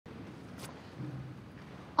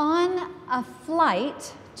On a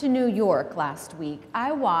flight to New York last week,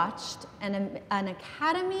 I watched an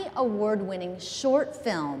Academy Award-winning short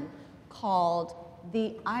film called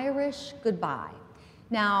The Irish Goodbye.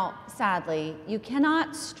 Now, sadly, you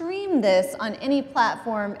cannot stream this on any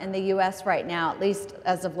platform in the US right now, at least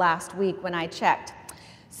as of last week when I checked.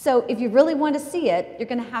 So if you really want to see it, you're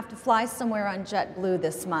going to have to fly somewhere on JetBlue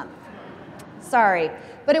this month. Sorry,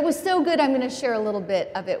 but it was so good I'm going to share a little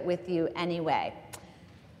bit of it with you anyway.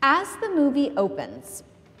 As the movie opens,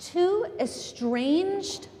 two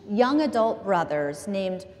estranged young adult brothers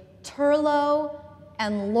named Turlough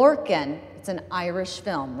and Lorcan, it's an Irish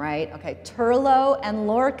film, right? Okay, Turlough and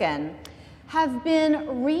Lorcan have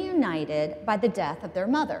been reunited by the death of their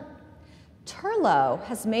mother. Turlough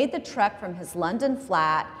has made the trek from his London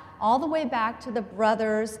flat all the way back to the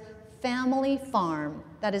brothers' family farm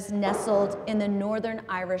that is nestled in the northern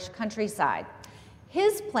Irish countryside.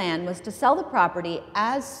 His plan was to sell the property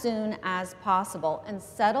as soon as possible and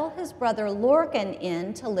settle his brother Lorcan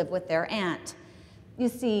in to live with their aunt. You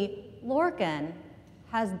see, Lorcan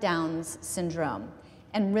has Down's syndrome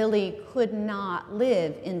and really could not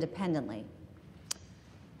live independently.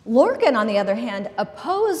 Lorcan, on the other hand,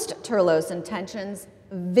 opposed Turlough's intentions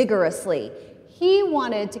vigorously. He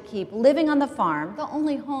wanted to keep living on the farm, the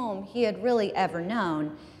only home he had really ever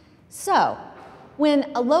known. So, when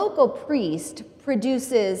a local priest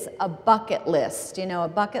produces a bucket list, a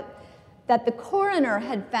bucket that the coroner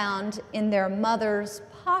had found in their mother's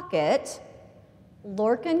pocket,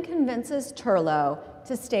 Lorcan convinces Turlough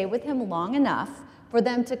to stay with him long enough for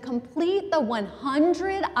them to complete the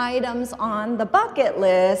 100 items on the bucket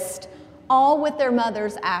list, all with their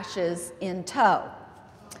mother's ashes in tow.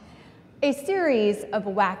 A series of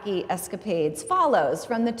wacky escapades follows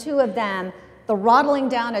from the two of them, throttling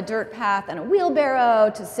down a dirt path and a wheelbarrow,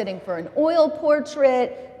 to sitting for an oil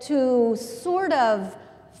portrait, to sort of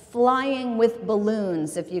flying with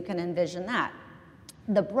balloons, if you can envision that.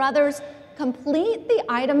 The brothers complete the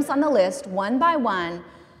items on the list one by one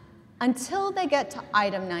until they get to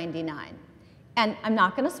item 99. And I'm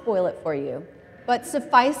not going to spoil it for you, but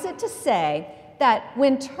suffice it to say that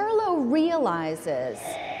when Turlough realizes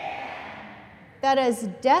that as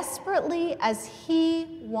desperately as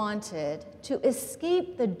he wanted to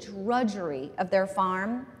escape the drudgery of their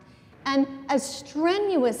farm, and as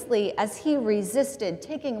strenuously as he resisted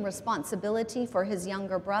taking responsibility for his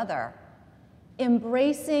younger brother,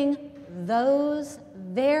 embracing those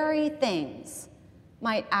very things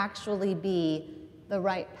might actually be the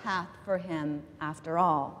right path for him after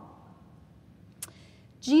all.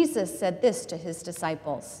 Jesus said this to his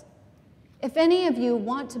disciples: "If any of you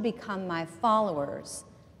want to become my followers,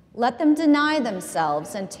 let them deny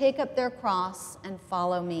themselves and take up their cross and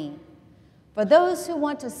follow me. For those who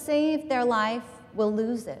want to save their life will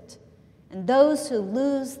lose it, and those who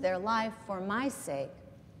lose their life for my sake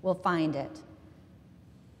will find it."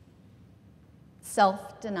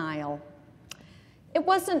 Self-denial. It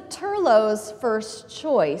wasn't Turlough's first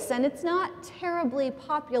choice, and it's not terribly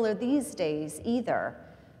popular these days either.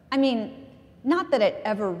 I mean, not that it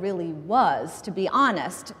ever really was, to be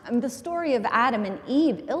honest. The story of Adam and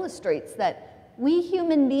Eve illustrates that we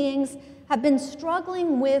human beings have been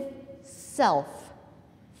struggling with self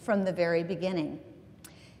from the very beginning.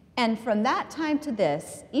 And from that time to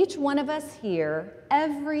this, each one of us here,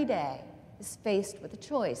 every day, is faced with a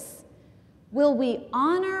choice. Will we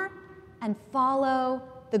honor and follow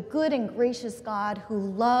the good and gracious God who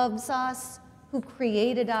loves us, who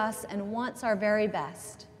created us, and wants our very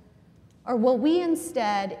best? Or will we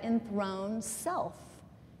instead enthrone self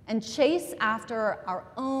and chase after our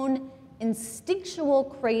own instinctual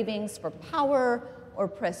cravings for power or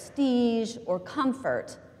prestige or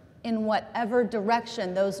comfort in whatever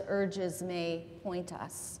direction those urges may point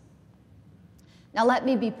us? Now, let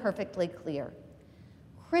me be perfectly clear.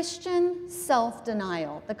 Christian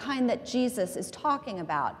self-denial, the kind that Jesus is talking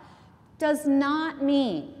about, does not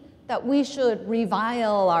mean that we should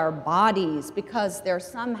revile our bodies because they're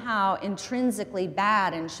somehow intrinsically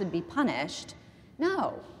bad and should be punished.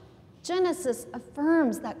 No, Genesis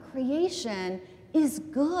affirms that creation is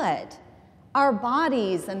good. Our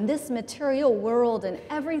bodies and this material world and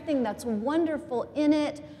everything that's wonderful in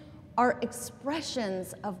it are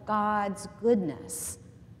expressions of God's goodness.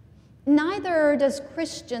 Neither does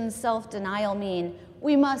Christian self-denial mean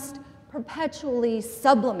we must perpetually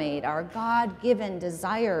sublimate our God-given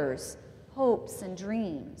desires, hopes, and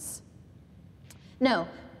dreams. No,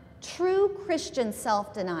 true Christian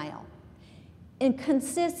self-denial, it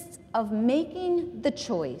consists of making the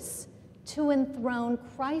choice to enthrone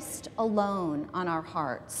Christ alone on our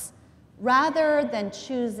hearts, rather than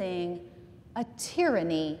choosing a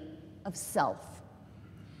tyranny of self.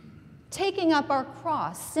 Taking up our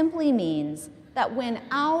cross simply means that when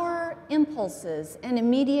our impulses and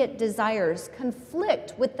immediate desires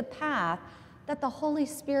conflict with the path that the Holy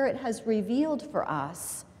Spirit has revealed for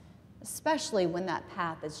us, especially when that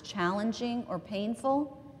path is challenging or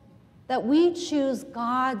painful, that we choose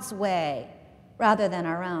God's way rather than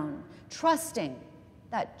our own, trusting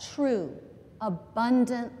that true,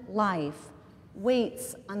 abundant life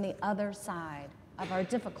waits on the other side of our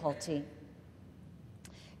difficulty.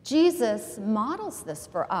 Jesus models this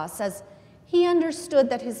for us as he understood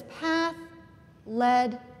that his path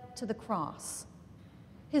led to the cross.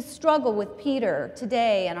 His struggle with Peter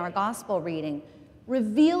today in our gospel reading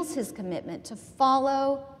reveals his commitment to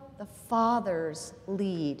follow the Father's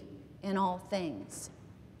lead in all things.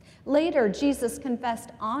 Later, Jesus confessed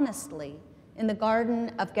honestly in the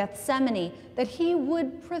Garden of Gethsemane that he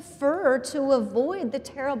would prefer to avoid the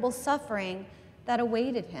terrible suffering that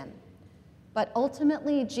awaited him. But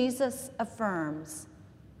ultimately, Jesus affirms,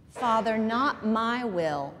 "Father, not my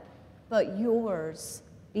will, but yours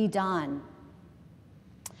be done."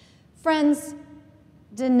 Friends,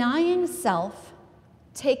 denying self,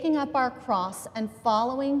 taking up our cross, and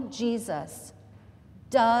following Jesus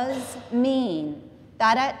does mean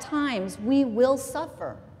that at times we will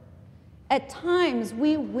suffer. At times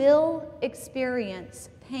we will experience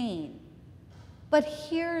pain. But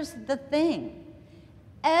here's the thing.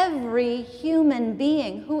 Every human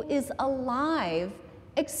being who is alive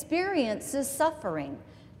experiences suffering.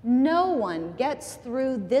 No one gets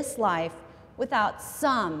through this life without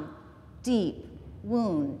some deep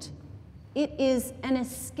wound. It is an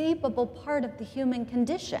inescapable part of the human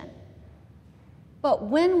condition. But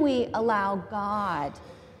when we allow God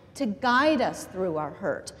to guide us through our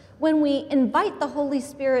hurt, when we invite the Holy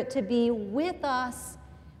Spirit to be with us,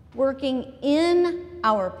 working in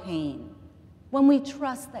our pain, when we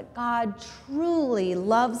trust that God truly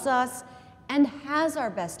loves us and has our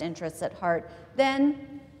best interests at heart,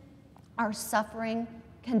 then our suffering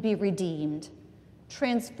can be redeemed,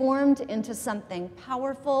 transformed into something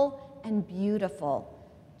powerful and beautiful.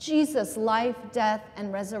 Jesus' life, death,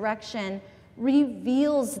 and resurrection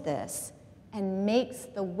reveals this and makes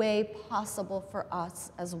the way possible for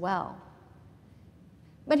us as well.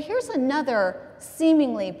 But here's another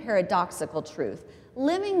seemingly paradoxical truth.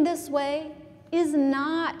 Living this way is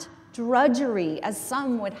not drudgery, as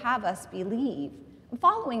some would have us believe.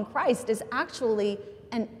 Following Christ is actually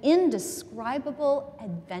an indescribable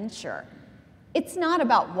adventure. It's not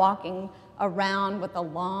about walking around with a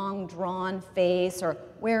long, drawn face or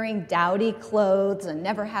wearing dowdy clothes and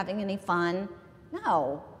never having any fun.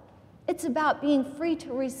 No, it's about being free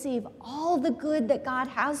to receive all the good that God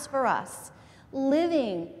has for us,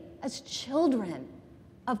 living as children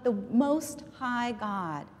of the Most High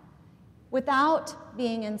God without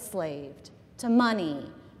being enslaved to money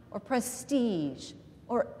or prestige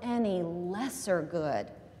or any lesser good.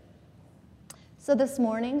 So this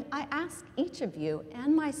morning, I ask each of you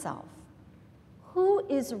and myself, who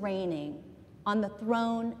is reigning on the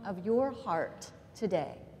throne of your heart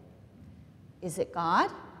today? Is it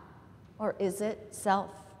God or is it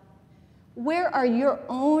self? Where are your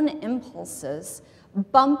own impulses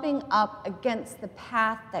bumping up against the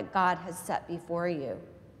path that God has set before you?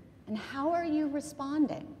 And how are you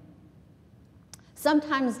responding?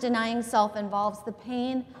 Sometimes denying self involves the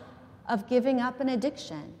pain of giving up an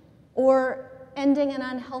addiction or ending an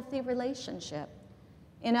unhealthy relationship.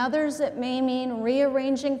 In others, it may mean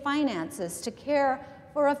rearranging finances to care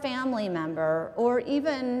for a family member or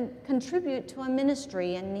even contribute to a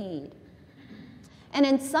ministry in need. And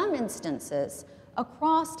in some instances,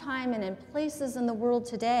 across time and in places in the world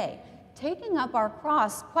today, taking up our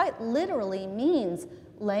cross quite literally means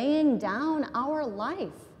laying down our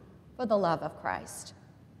life for the love of Christ.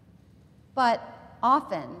 But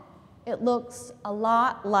often, it looks a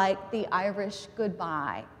lot like the Irish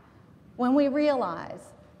goodbye when we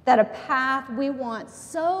realize that a path we want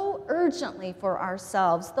so urgently for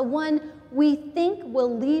ourselves, the one we think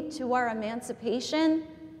will lead to our emancipation,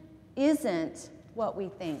 isn't what we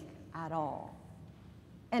think at all.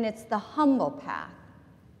 And it's the humble path,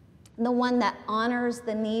 the one that honors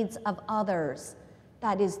the needs of others,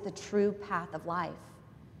 that is the true path of life.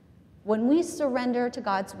 When we surrender to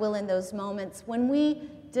God's will in those moments, when we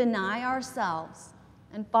deny ourselves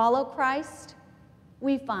and follow Christ,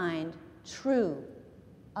 we find true,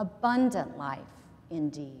 abundant life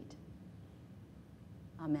indeed.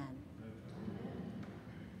 Amen.